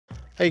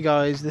Hey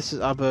guys, this is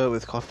Abba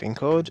with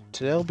CoffeeNCode.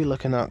 Today I'll be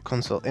looking at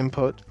console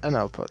input and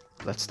output.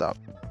 Let's start.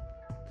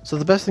 So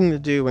the best thing to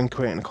do when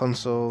creating a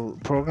console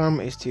program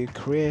is to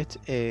create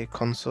a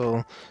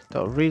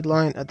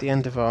console.readline at the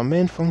end of our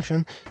main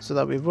function so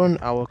that we run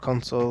our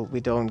console, we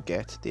don't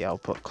get the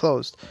output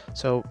closed.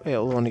 So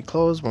it'll only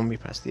close when we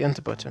press the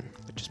enter button,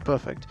 which is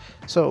perfect.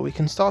 So we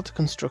can start to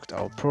construct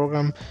our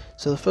program.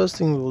 So the first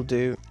thing we will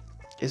do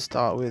is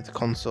start with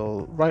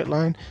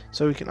console.writeline.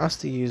 So we can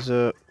ask the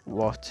user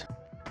what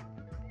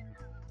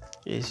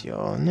is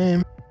your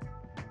name,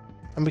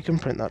 and we can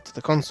print that to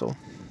the console.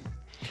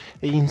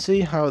 You can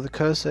see how the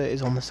cursor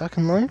is on the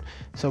second line,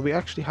 so we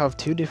actually have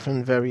two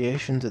different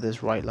variations of this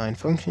WriteLine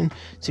function.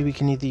 So we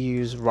can either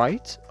use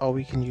write or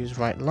we can use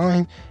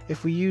WriteLine.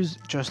 If we use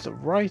just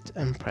write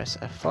and press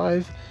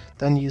F5,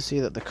 then you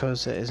see that the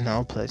cursor is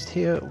now placed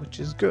here,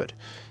 which is good.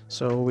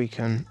 So we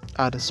can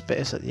add a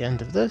space at the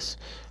end of this,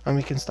 and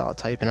we can start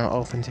typing out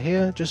open to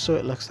here, just so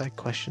it looks like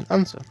question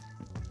answer.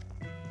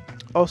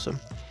 Awesome.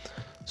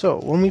 So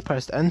when we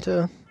pressed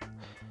enter,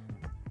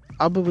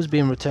 Abba was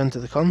being returned to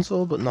the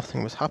console, but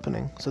nothing was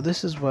happening. So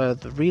this is where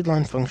the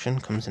readline function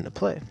comes into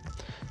play.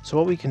 So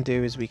what we can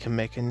do is we can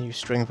make a new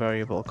string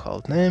variable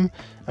called name,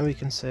 and we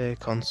can say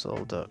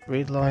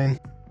console.readline.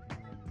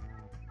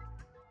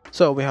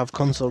 So we have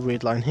console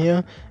readline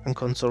here and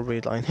console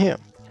readline here.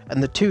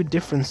 And the two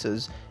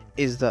differences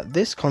is that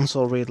this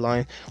console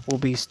readline will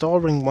be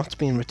storing what's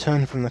being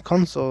returned from the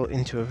console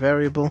into a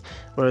variable,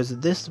 whereas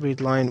this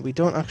readline, we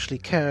don't actually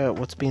care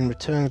what's being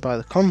returned by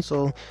the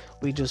console,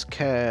 we just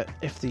care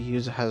if the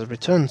user has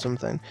returned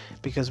something,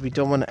 because we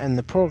don't want to end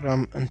the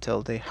program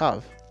until they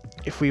have.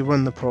 If we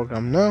run the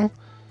program now,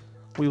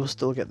 we will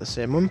still get the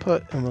same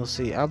input, and we'll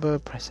see Abba,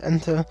 press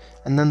enter,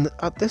 and then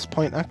at this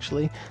point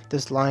actually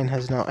this line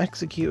has now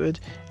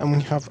executed and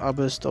we have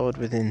Abba stored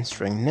within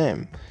string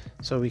name.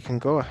 So we can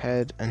go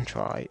ahead and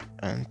try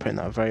and print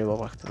that variable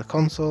back to the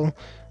console.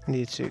 We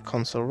need to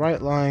console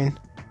WriteLine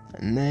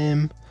and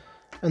name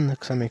and the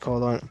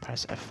semicolon and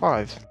press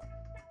F5.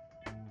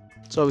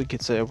 So we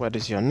could say what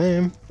is your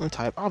name and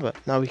type Abba.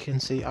 Now we can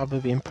see Abba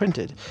being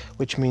printed,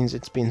 which means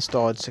it's been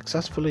stored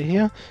successfully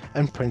here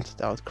and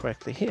printed out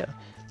correctly here.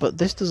 But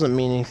this doesn't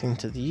mean anything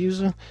to the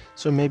user,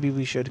 so maybe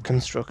we should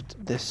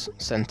construct this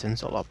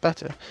sentence a lot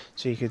better.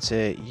 So you could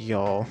say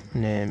your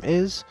name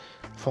is,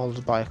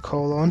 followed by a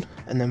colon,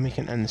 and then we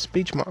can end the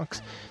speech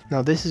marks.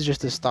 Now this is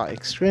just a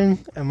static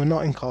string, and we're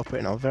not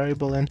incorporating our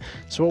variable in,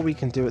 so what we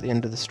can do at the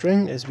end of the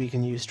string is we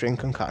can use string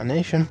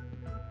concatenation,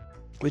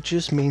 which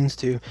just means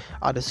to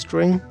add a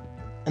string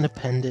and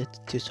append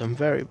it to some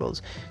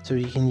variables. So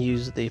you can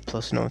use the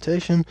plus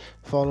notation,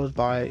 followed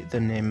by the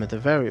name of the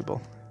variable.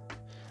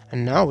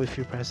 And now if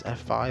you press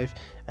F5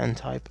 and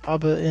type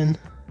Abba in,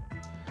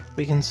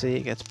 we can see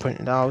it gets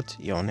printed out,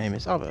 your name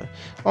is Abba.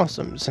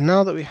 Awesome, so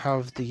now that we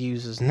have the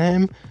user's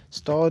name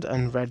stored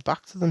and read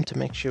back to them to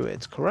make sure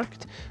it's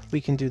correct, we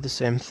can do the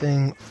same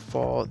thing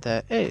for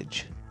their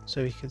age.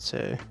 So we could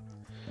say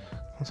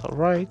console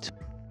write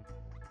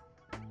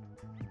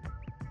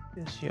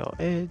is your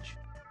age.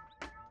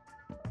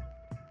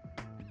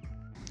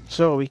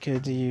 So we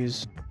could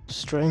use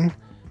string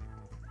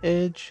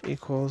age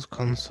equals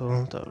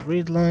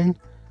console.readline,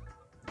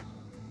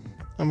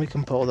 and we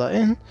can pull that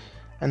in,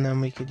 and then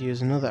we could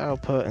use another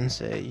output and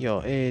say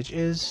your age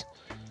is,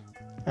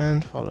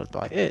 and followed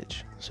by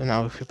age. So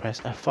now if we press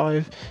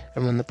F5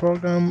 and run the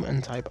program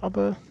and type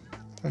Abba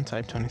and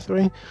type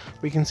 23,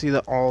 we can see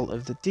that all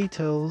of the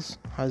details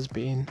has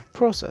been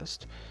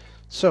processed.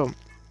 So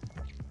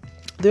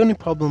the only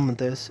problem with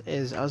this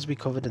is, as we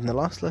covered in the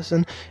last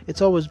lesson,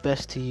 it's always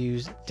best to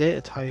use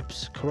data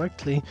types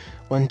correctly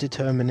when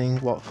determining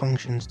what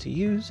functions to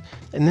use.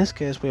 In this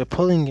case, we are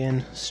pulling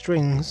in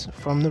strings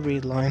from the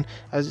readline.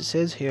 As it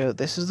says here,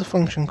 this is the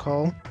function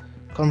call,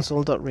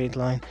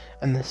 console.readline,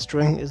 and the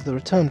string is the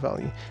return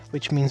value,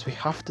 which means we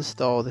have to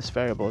store this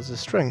variable as a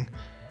string.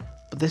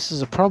 But this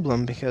is a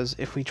problem because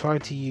if we try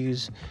to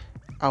use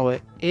our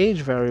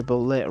age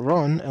variable later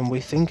on and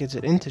we think it's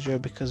an integer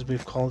because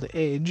we've called it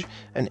age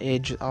and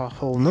age are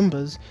whole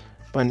numbers,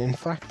 when in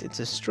fact it's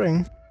a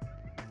string,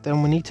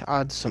 then we need to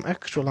add some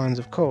extra lines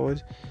of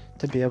code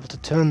to be able to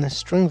turn this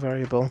string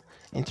variable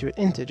into an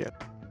integer.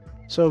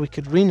 So we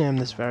could rename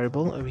this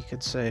variable, or we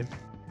could say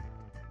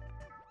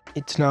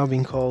it's now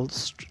being called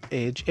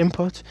age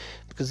input,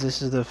 because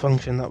this is the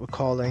function that we're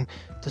calling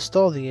to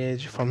store the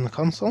age from the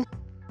console.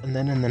 And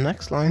then in the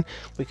next line,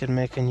 we can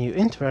make a new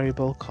int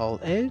variable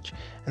called age,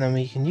 and then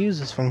we can use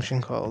this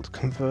function called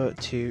convert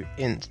to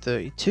int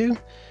 32,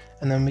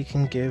 and then we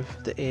can give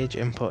the age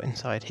input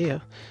inside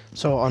here.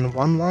 So on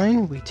one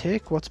line, we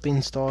take what's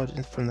been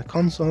stored from the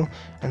console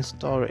and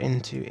store it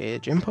into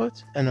age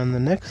input, and on the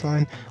next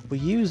line, we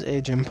use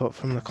age input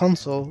from the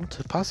console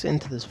to pass it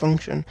into this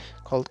function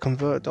called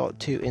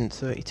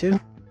convert.toInt32.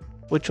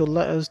 which will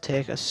let us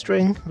take a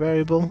string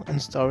variable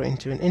and store it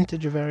into an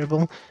integer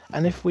variable,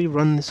 and if we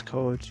run this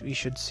code we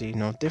should see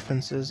no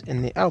differences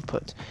in the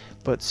output.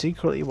 But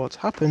secretly what's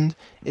happened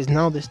is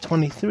now this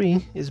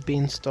 23 is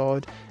being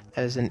stored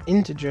as an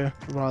integer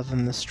rather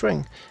than the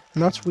string,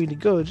 And that's really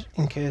good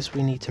in case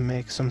we need to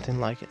make something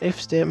like an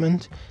if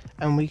statement,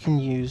 and we can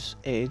use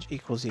age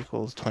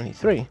equals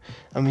 23,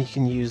 and we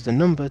can use the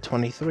number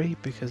 23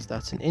 because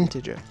that's an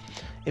integer.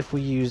 If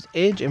we used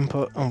age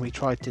input and we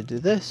tried to do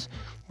this,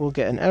 we'll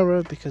get an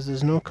error because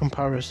there's no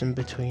comparison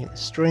between a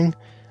string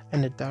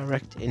and a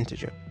direct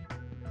integer.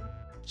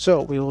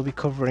 So we will be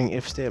covering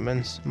if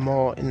statements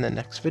more in the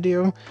next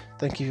video.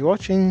 Thank you for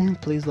watching.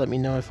 Please let me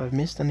know if I've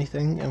missed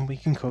anything and we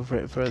can cover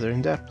it further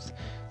in depth.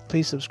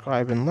 Please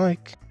subscribe and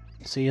like.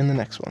 See you in the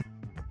next one.